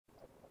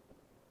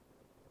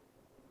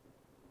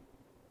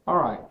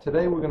Alright,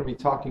 today we're going to be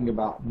talking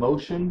about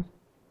motion,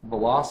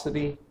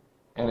 velocity,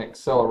 and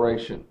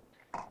acceleration.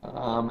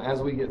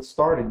 As we get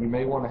started, you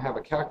may want to have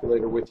a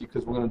calculator with you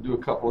because we're going to do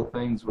a couple of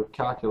things with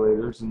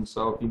calculators, and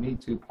so if you need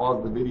to,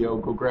 pause the video,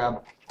 go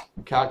grab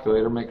a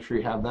calculator, make sure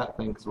you have that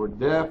thing because we're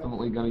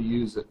definitely going to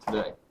use it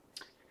today.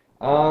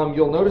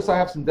 You'll notice I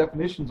have some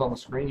definitions on the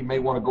screen. You may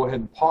want to go ahead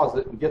and pause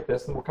it and get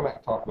this, and we'll come back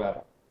and talk about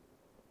it.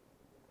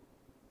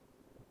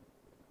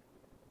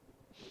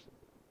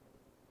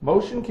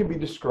 Motion can be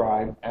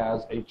described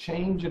as a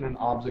change in an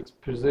object's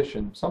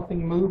position,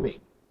 something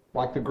moving,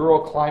 like the girl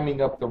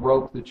climbing up the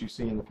rope that you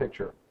see in the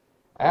picture.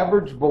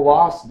 Average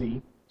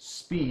velocity,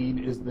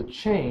 speed, is the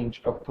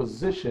change of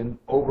position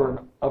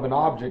of an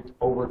object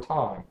over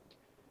time.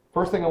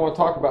 First thing I want to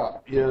talk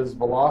about is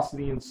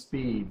velocity and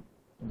speed.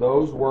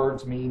 Those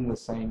words mean the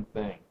same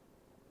thing.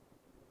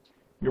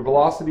 Your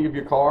velocity of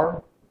your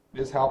car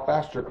is how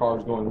fast your car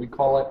is going. We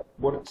call it,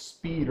 what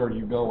speed are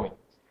you going?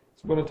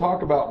 So we're going to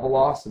talk about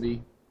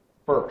velocity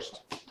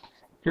first.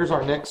 Here's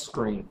our next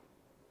screen.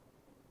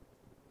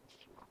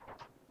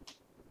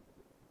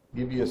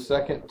 Give you a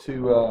second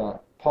to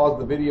pause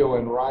the video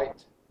and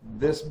write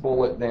this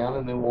bullet down,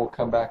 and then we'll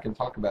come back and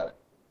talk about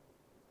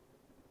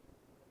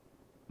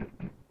it.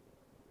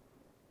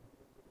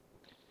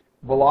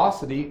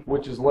 Velocity,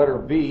 which is letter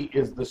V,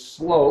 is the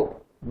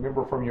slope,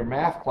 remember from your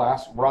math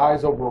class,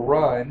 rise over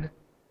run,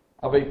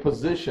 of a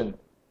position,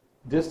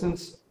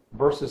 distance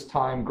versus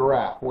time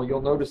graph. Well,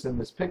 you'll notice in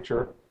this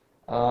picture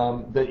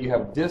that you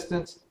have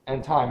distance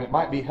and time. It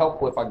might be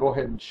helpful if I go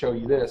ahead and show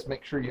you this.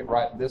 Make sure you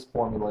write this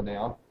formula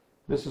down.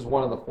 This is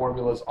one of the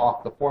formulas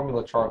off the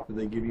formula chart that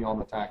they give you on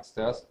the tax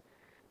test.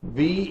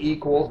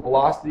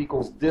 Velocity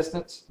equals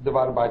distance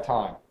divided by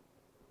time.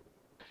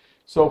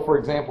 So for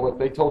example, if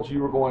they told you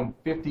were going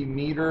 50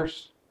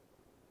 meters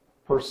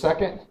per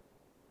second,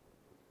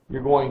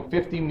 you're going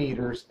 50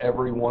 meters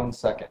every 1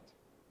 second.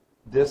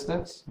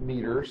 Distance,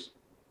 meters,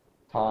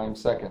 time,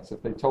 seconds.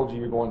 If they told you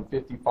you're going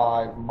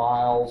 55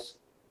 miles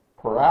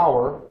per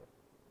hour,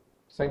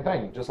 same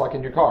thing, just like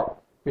in your car.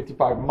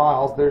 55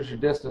 miles, there's your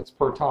distance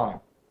per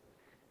time.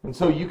 And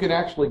so you can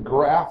actually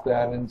graph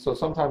that, and so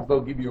sometimes they'll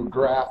give you a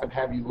graph and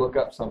have you look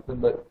up something,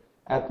 but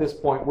at this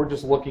point we're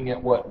just looking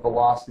at what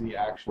velocity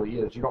actually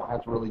is. You don't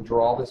have to really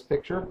draw this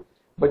picture,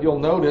 but you'll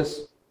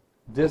notice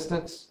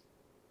distance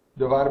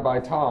divided by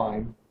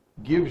time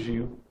gives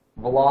you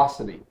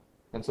velocity.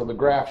 And so the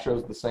graph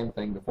shows the same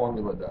thing the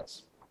formula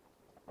does.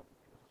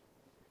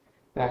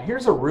 Now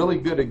here's a really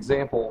good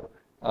example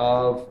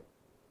of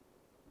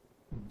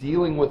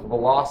dealing with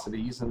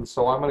velocities, and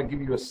so I'm going to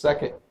give you a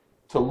second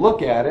to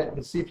look at it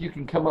and see if you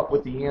can come up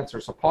with the answer.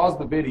 So pause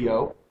the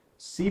video,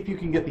 see if you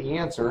can get the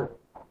answer,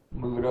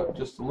 move it up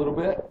just a little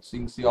bit so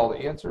you can see all the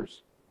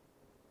answers,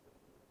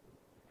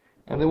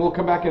 and then we'll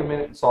come back in a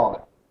minute and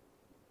solve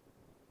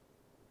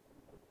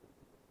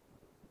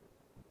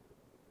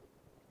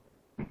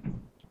it.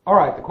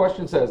 Alright, the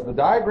question says, the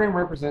diagram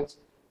represents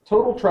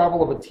total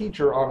travel of a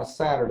teacher on a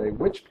Saturday.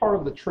 Which part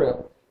of the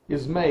trip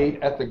is made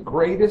at the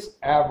greatest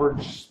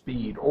average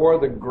speed or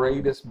the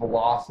greatest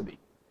velocity?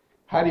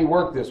 How do you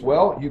work this?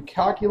 Well, you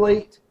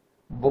calculate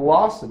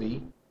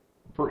velocity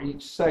for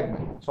each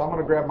segment. So I'm going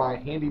to grab my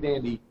handy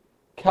dandy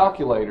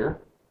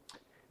calculator,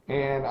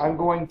 and I'm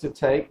going to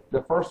take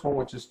the first one,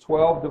 which is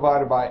 12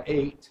 divided by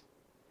 8,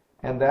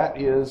 and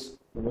that is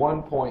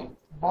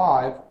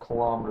 1.5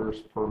 kilometers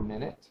per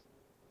minute.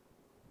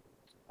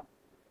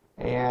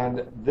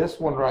 And this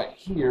one right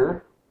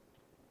here,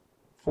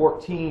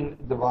 14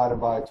 divided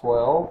by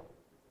 12,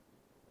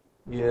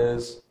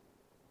 is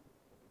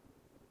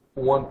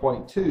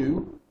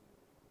 1.2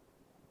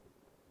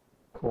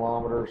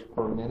 kilometers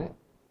per minute.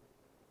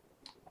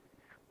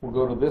 We'll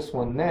go to this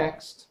one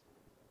next,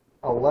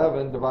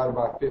 11 divided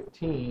by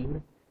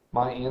 15.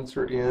 My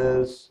answer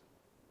is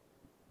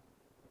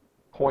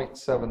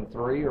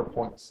 0.73, or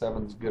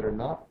 0.7 is good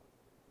enough,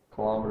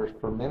 kilometers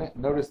per minute.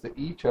 Notice that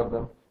each of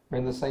them are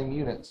in the same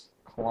units.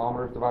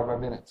 Kilometers divided by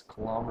minutes,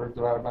 kilometers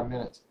divided by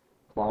minutes,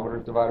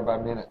 kilometers divided by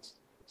minutes.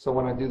 So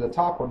when I do the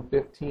top one,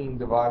 15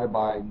 divided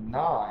by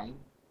 9,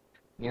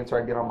 the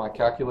answer I get on my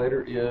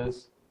calculator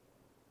is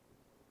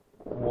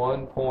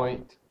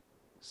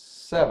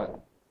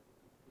 1.7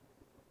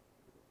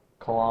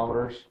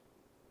 kilometers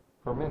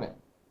per minute.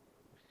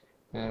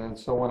 And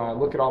so when I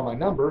look at all my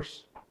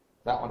numbers,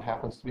 that one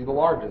happens to be the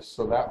largest.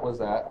 So that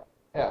was at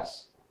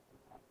S.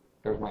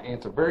 There's my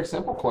answer. Very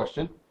simple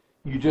question.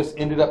 You just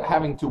ended up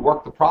having to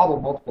work the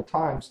problem multiple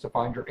times to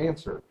find your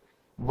answer.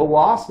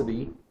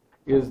 Velocity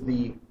is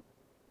the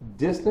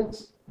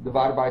distance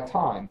divided by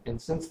time, and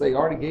since they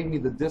already gave me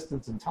the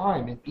distance and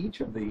time in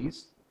each of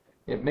these,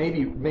 it made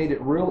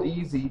it real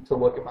easy to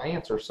look at my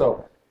answer.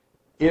 So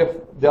if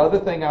the other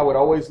thing I would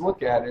always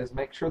look at is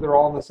make sure they're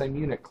all in the same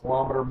unit: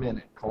 kilometer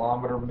minute,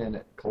 kilometer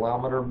minute,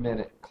 kilometer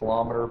minute,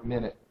 kilometer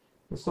minute.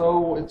 And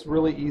so it's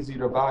really easy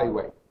to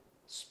evaluate.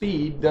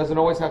 Speed doesn't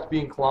always have to be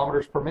in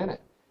kilometers per minute.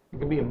 It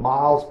can be in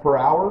miles per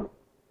hour,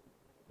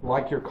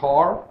 like your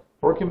car,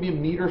 or it can be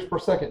in meters per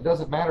second. It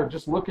doesn't matter.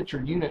 Just look at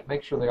your unit and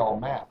make sure they all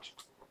match.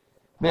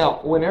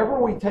 Now, whenever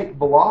we take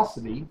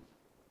velocity,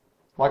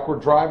 like we're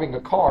driving a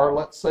car,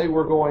 let's say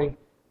we're going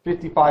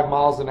 55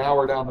 miles an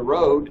hour down the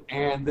road,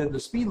 and then the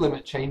speed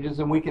limit changes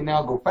and we can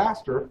now go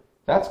faster,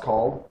 that's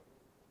called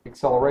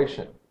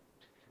acceleration.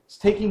 It's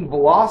taking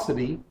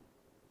velocity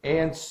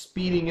and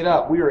speeding it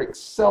up. We are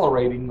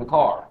accelerating the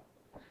car.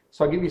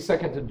 So I'll give you a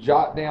second to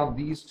jot down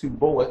these two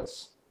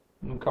bullets,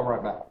 and we'll come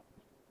right back.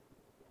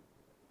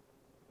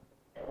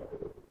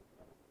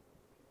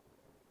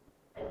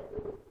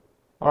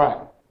 All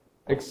right.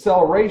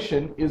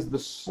 Acceleration is the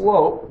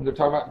slope, and they're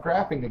talking about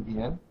graphing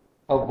again,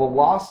 of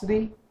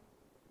velocity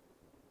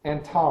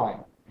and time.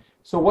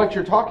 So what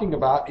you're talking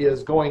about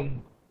is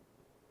going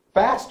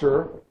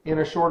faster in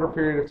a shorter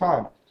period of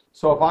time.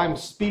 So if I'm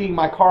speeding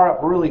my car up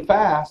really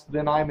fast,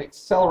 then I'm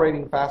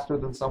accelerating faster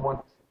than someone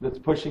that's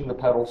pushing the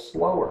pedal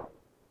slower.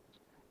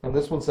 And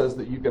this one says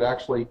that you could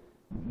actually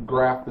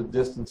graph the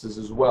distances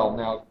as well.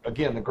 Now,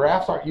 again, the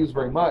graphs aren't used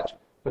very much,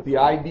 but the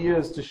idea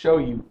is to show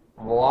you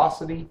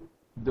velocity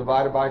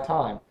divided by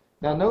time.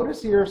 Now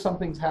notice here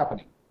something's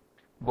happening.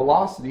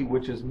 Velocity,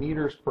 which is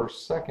meters per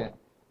second,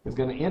 is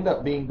going to end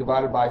up being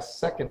divided by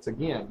seconds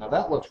again. Now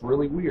that looks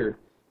really weird.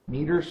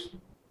 Meters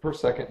per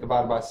second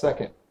divided by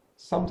second.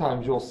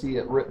 Sometimes you'll see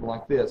it written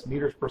like this,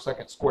 meters per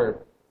second squared.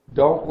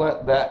 Don't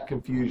let that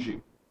confuse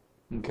you.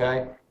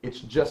 Okay? It's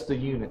just a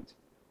unit.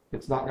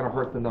 It's not going to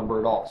hurt the number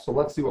at all. So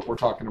let's see what we're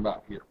talking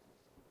about here.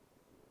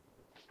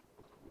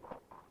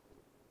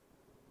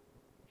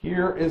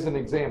 Here is an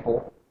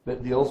example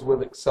that deals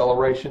with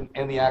acceleration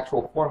and the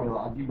actual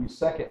formula. I'll give you a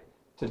second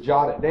to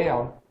jot it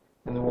down,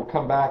 and then we'll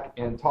come back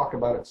and talk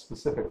about it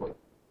specifically.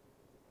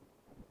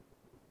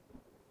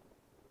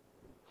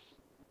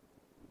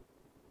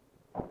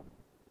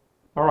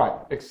 All right,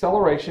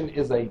 acceleration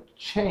is a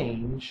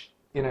change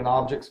in an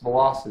object's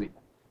velocity.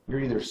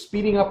 You're either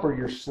speeding up or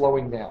you're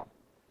slowing down.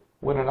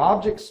 When an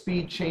object's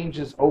speed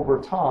changes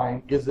over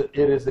time, it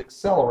is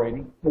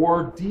accelerating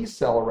or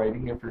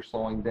decelerating if you're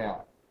slowing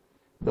down.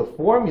 The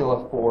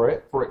formula for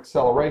it, for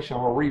acceleration,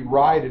 I'll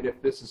rewrite it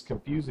if this is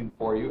confusing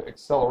for you.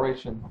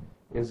 Acceleration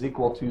is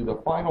equal to the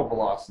final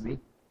velocity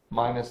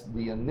minus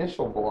the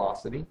initial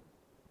velocity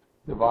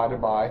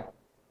divided by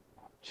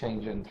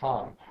change in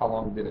time. How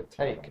long did it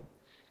take?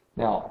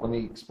 Now, let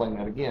me explain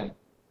that again.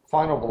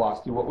 Final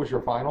velocity, what was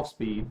your final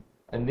speed?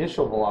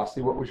 Initial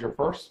velocity, what was your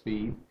first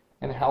speed?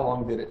 And how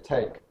long did it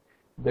take?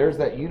 There's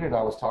that unit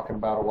I was talking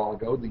about a while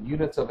ago. The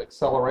units of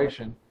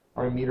acceleration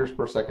are in meters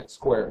per second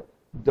squared.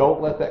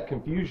 Don't let that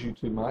confuse you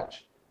too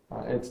much.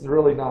 It's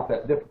really not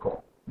that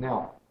difficult.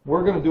 Now,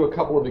 we're going to do a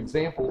couple of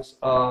examples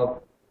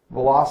of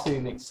velocity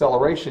and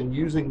acceleration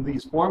using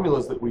these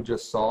formulas that we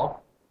just saw,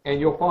 and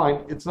you'll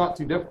find it's not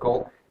too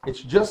difficult.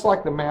 It's just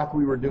like the math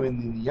we were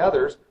doing in the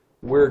others.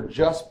 We're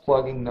just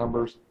plugging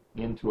numbers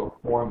into a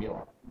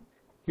formula.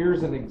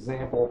 Here's an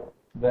example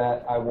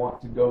that I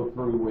want to go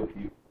through with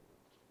you.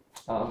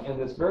 And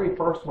this very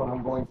first one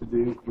I'm going to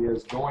do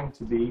is going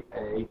to be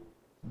a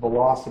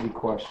velocity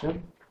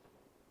question.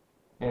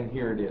 And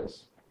here it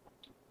is.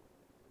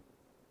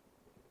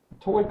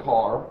 A toy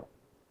car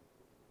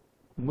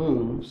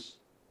moves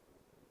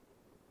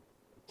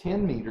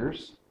 10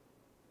 meters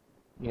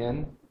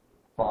in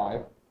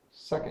 5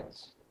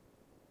 seconds.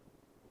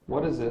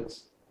 What is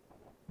its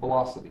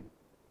velocity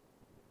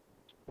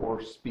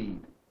or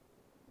speed?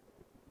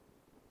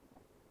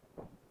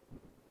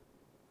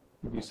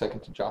 Give you a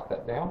second to jot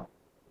that down.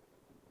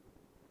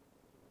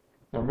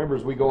 Now remember,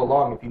 as we go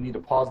along, if you need to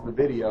pause the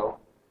video,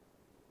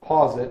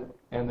 pause it,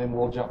 and then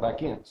we'll jump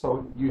back in.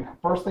 So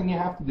first thing you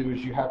have to do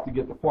is you have to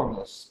get the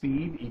formula.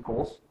 Speed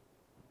equals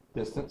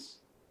distance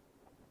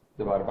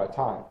divided by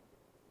time.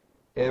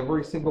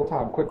 Every single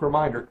time. Quick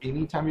reminder,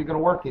 anytime you're going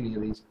to work any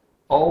of these,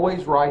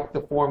 always write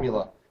the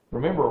formula.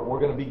 Remember, we're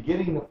going to be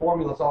getting the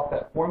formulas off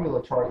that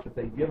formula chart that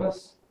they give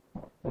us,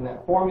 and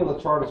that formula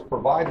chart is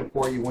provided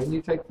for you when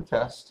you take the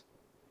test.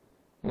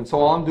 And so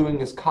all I'm doing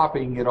is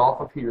copying it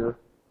off of here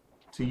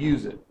to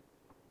use it.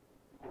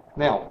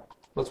 Now,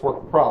 let's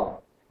work the problem.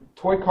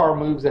 Toy car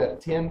moves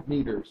at 10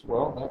 meters.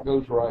 Well, that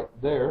goes right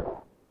there.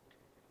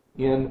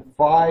 In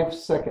 5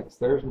 seconds.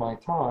 There's my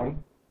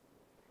time.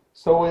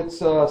 So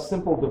it's a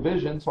simple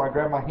division, so I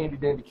grab my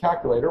handy-dandy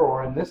calculator,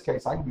 or in this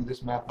case, I can do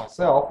this math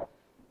myself.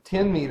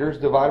 10 meters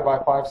divided by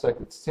 5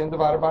 seconds. 10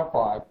 divided by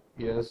 5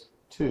 is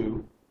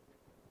 2.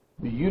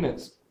 The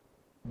units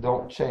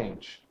don't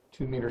change.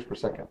 2 meters per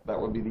second. That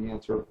would be the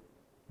answer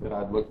that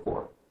I'd look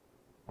for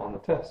on the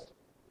test.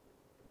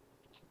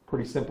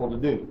 Pretty simple to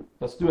do.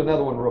 Let's do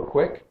another one real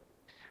quick.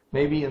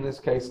 Maybe in this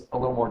case a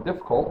little more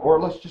difficult, or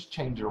let's just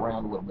change it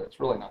around a little bit. It's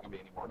really not going to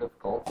be any more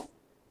difficult.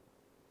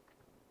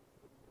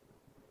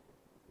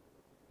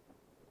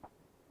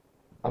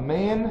 A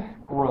man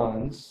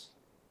runs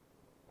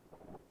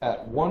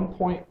at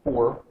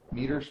 1.4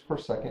 meters per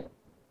second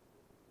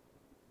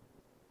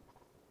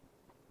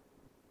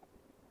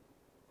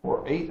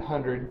for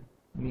 800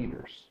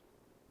 meters.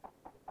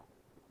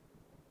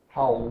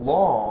 How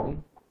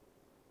long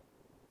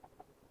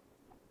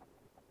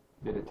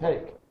did it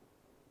take?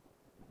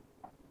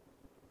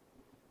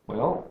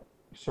 Well,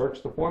 You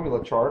search the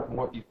formula chart, and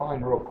what you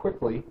find real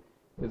quickly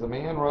is a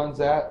man runs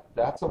at,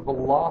 that's a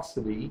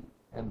velocity,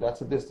 and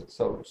that's a distance.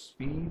 So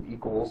speed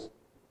equals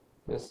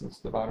distance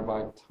divided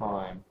by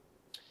time.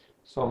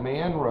 So a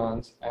man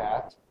runs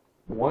at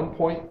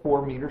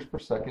 1.4 meters per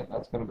second.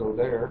 That's going to go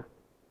there.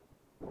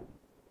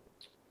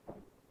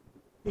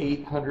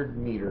 800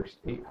 meters.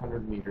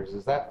 800 meters.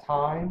 Is that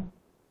time?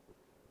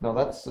 No,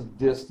 that's the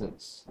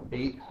distance.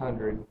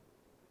 800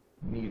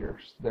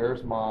 meters.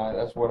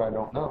 That's what I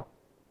don't know.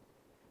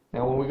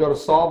 Now when we go to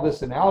solve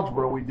this in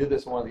algebra, we did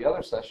this in one of the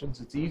other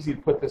sessions, it's easy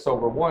to put this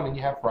over 1 and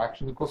you have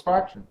fraction equals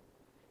fraction.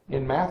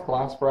 In math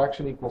class,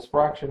 fraction equals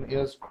fraction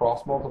is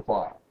cross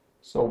multiply.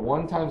 So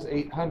 1 times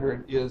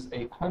 800 is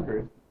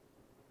 800,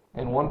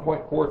 and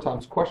 1.4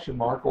 times question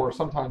mark, or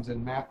sometimes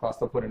in math class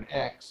they'll put an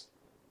x,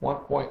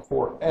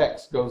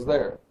 1.4x goes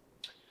there.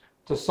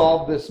 To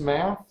solve this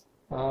math,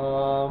 I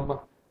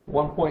want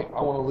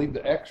to leave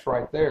the x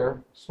right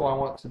there, so I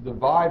want to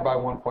divide by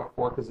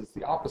 1.4 because it's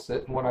the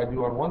opposite, and what I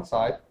do on one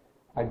side,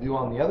 I do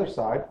on the other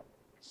side,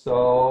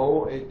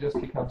 so it just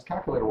becomes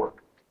calculator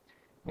work.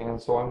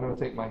 And so I'm going to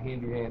take my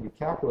handy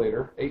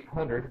calculator,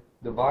 800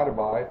 divided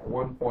by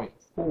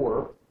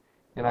 1.4,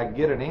 and I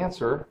get an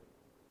answer,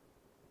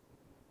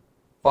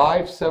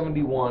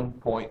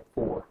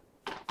 571.4.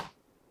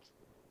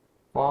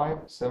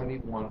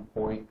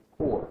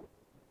 571.4.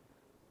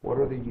 What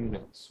are the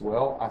units?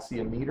 Well, I see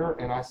a meter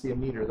and I see a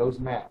meter. Those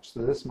match,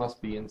 so this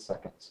must be in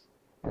seconds.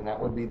 And that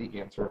would be the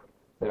answer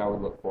that I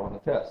would look for on the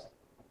test.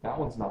 That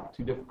one's not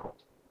too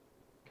difficult.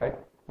 Okay?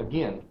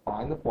 Again,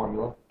 find the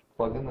formula,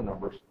 plug in the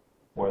numbers,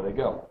 where they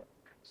go.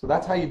 So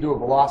that's how you do a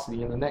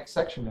velocity. In the next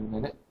section in a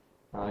minute,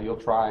 you'll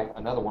try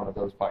another one of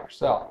those by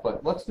yourself.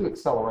 But let's do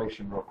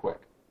acceleration real quick.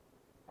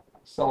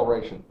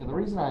 Acceleration. And the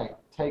reason I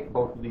take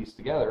both of these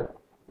together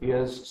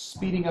is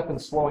speeding up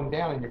and slowing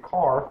down in your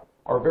car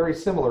are very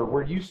similar.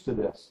 We're used to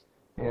this.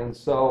 And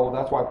so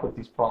that's why I put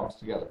these problems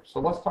together.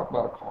 So let's talk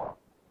about a car.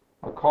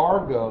 A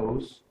car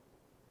goes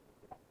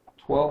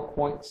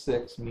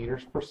 12.6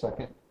 meters per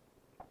second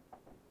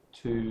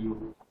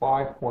to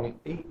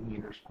 5.8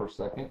 meters per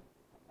second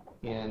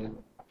in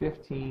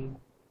 15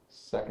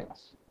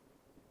 seconds.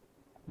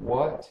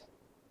 What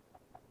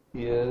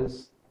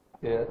is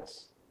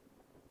its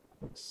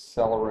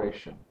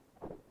acceleration?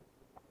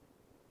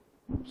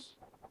 Oops.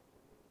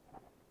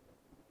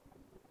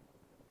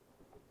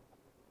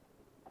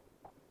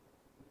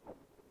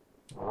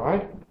 All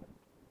right.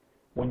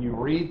 When you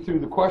read through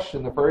the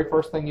question, the very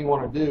first thing you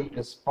want to do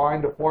is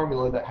find a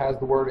formula that has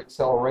the word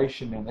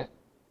acceleration in it,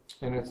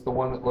 and it's the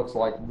one that looks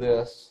like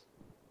this.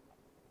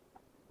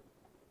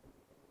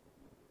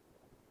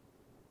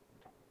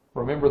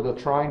 Remember, the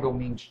triangle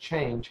means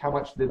change. How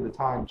much did the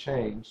time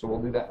change? So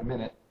we'll do that in a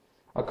minute.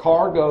 A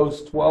car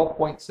goes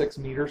 12.6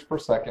 meters per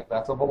second.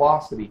 That's a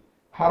velocity.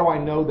 How do I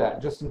know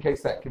that? Just in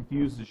case that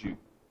confuses you.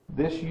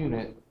 This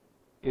unit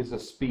is a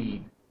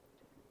speed.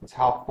 It's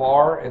how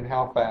far and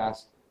how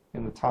fast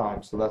in the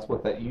time. So that's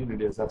what that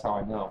unit is. That's how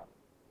I know.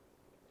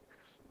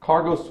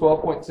 Car goes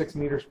 12.6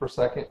 meters per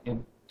second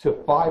to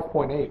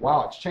 5.8.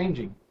 Wow, it's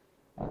changing.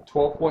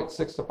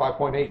 12.6 to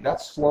 5.8.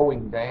 That's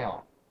slowing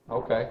down.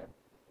 Okay.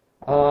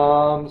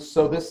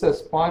 So this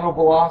says final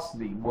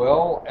velocity.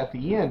 Well, at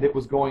the end it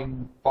was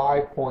going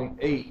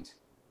 5.8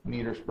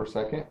 meters per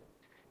second.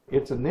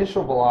 Its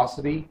initial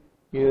velocity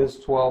is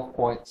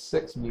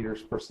 12.6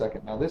 meters per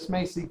second. Now this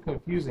may seem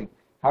confusing.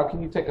 How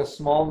can you take a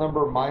small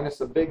number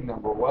minus a big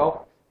number?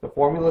 Well, the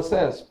formula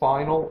says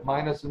final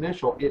minus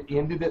initial. It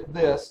ended at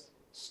this,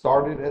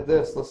 started at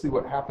this. Let's see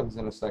what happens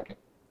in a second.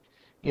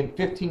 In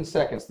 15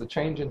 seconds, the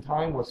change in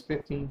time was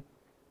 15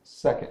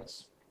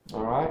 seconds.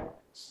 All right?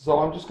 So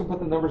I'm just going to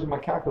put the numbers in my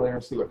calculator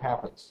and see what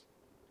happens.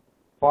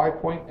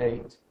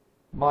 5.8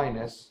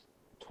 minus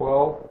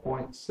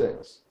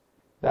 12.6.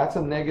 That's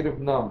a negative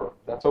number.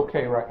 That's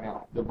okay right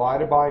now.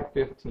 Divided by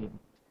 15.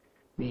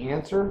 The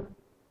answer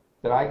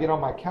that I get on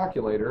my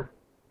calculator,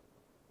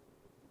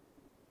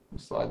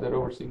 slide that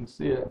over so you can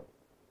see it,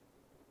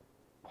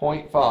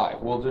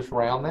 0.5. We'll just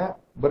round that,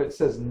 but it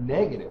says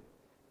negative.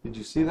 Did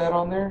you see that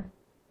on there?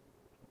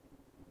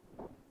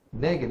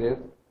 Negative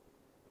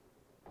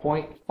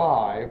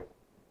 0.5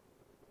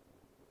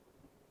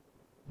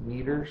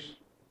 meters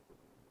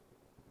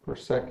per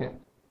second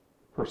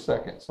per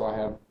second. So I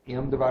have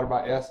m divided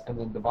by s and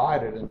then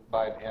divided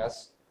by an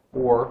s,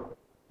 or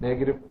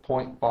negative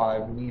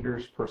 0.5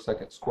 meters per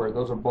second squared.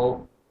 Those are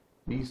both,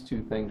 these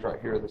two things right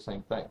here are the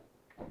same thing.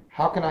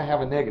 How can I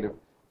have a negative?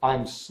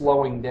 I'm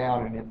slowing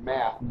down, and in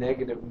math,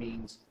 negative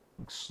means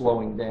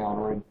slowing down,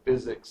 or in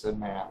physics and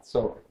math.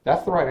 So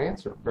that's the right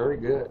answer. Very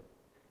good.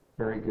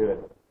 Very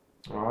good.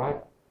 All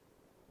right.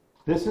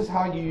 This is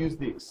how you use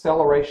the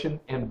acceleration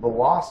and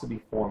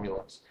velocity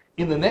formulas.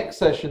 In the next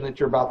session that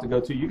you're about to go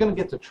to, you're going to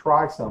get to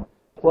try some.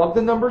 Plug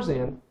the numbers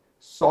in,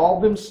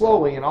 solve them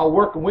slowly, and I'll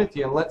work them with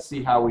you, and let's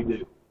see how we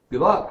do.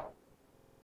 Good luck.